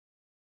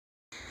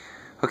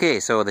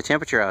Okay, so the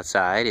temperature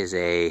outside is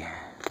a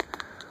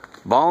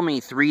balmy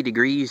 3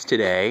 degrees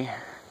today.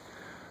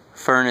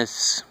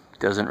 Furnace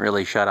doesn't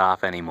really shut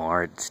off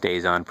anymore. It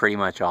stays on pretty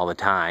much all the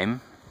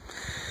time.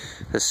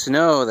 The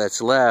snow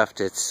that's left,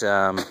 it's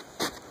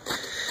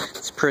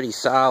pretty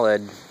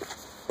solid.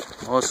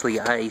 Mostly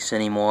ice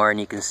anymore, and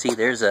you can see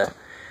there's a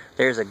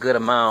good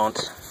amount.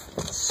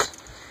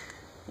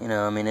 You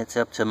know, I mean, it's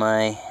up to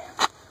my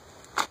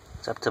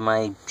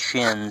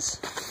shins.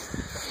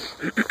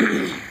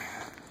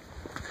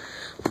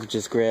 We'll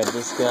just grab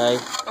this guy.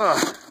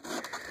 Ugh.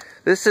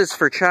 This is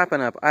for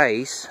chopping up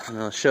ice, and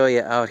I'll show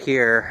you out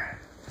here.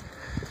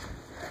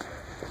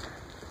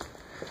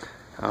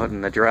 Out in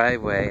the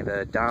driveway,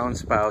 the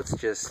downspouts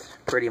just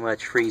pretty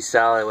much freeze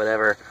solid.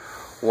 Whatever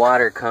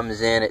water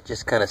comes in, it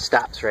just kind of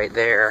stops right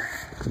there.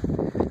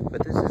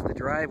 But this is the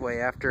driveway.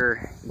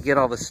 After you get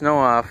all the snow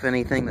off,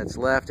 anything that's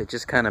left, it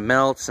just kind of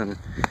melts. And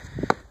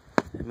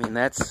I mean,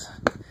 that's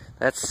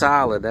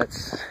solid.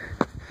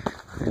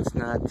 It's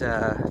not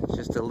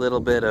just a little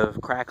bit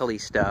of crackly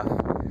stuff.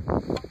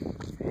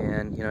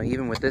 And you know,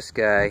 even with this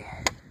guy,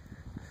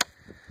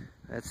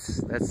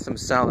 that's some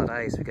solid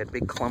ice. We got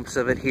big clumps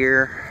of it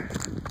here.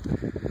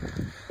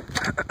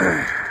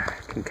 You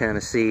can kind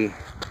of see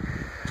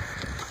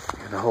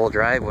the whole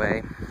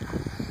driveway.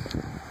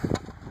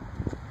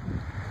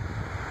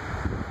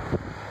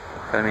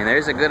 But I mean,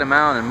 there's a good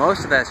amount, and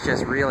most of that's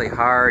just really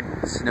hard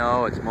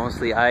snow. It's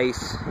mostly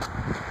ice.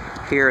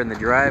 Here in the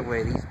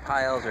driveway, these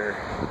piles are,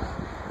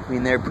 I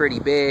mean, they're pretty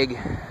big.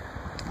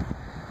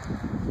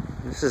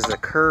 This is the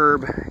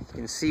curb. You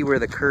can see where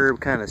the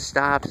curb kind of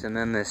stops, and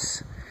then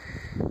this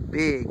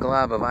big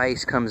glob of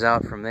ice comes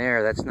out from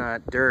there. That's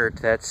not dirt,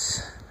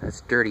 that's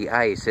dirty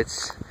ice.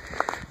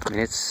 I mean,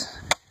 it's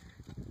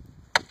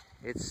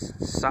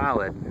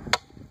solid,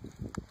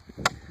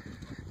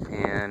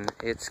 and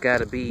it's got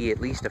to be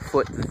at least a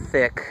foot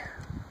thick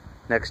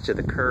next to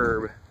the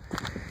curb,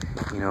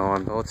 you know,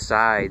 on both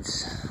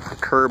sides. The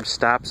curb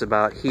stops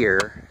about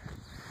here,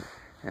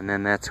 and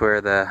then that's where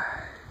the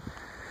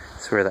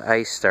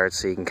ice starts,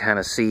 so you can kind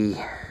of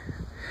see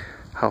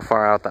how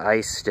far out the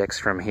ice sticks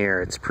from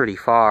here. It's pretty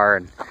far,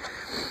 and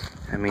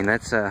I mean,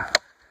 there's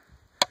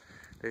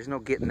no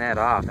getting that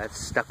off. That's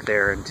stuck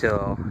there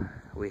until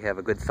we have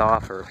a good thaw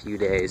for a few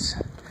days.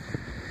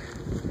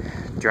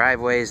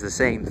 Driveway is the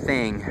same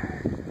thing,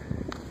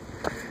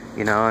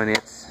 you know, and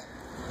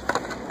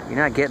you're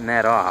not getting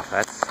that off.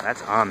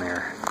 That's on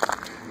there.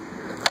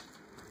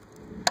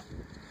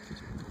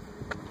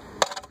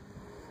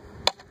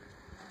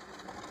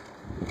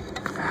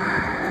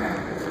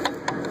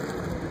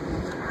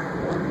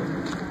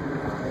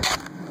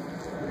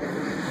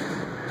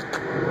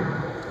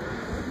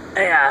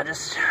 Yeah,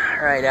 just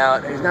right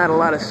out. There's not a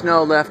lot of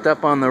snow left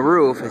up on the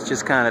roof. It's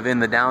just kind of in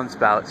the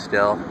downspout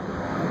still.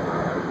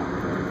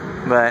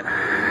 But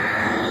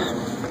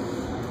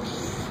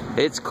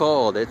it's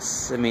cold.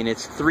 I mean,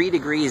 it's 3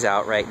 degrees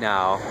out right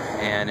now,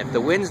 and if the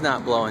wind's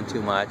not blowing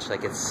too much,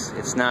 like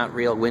it's not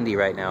real windy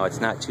right now,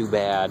 it's not too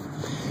bad.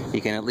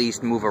 You can at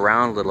least move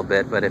around a little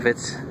bit, but if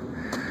it's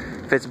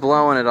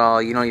blowing at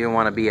all, you don't even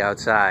want to be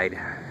outside.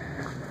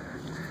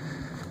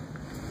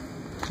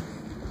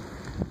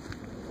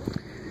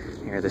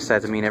 Here, this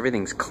side, I mean,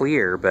 everything's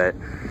clear, but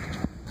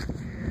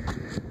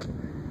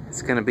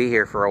it's gonna be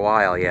here for a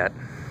while yet.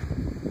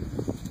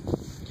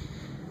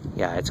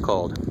 Yeah, it's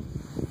cold.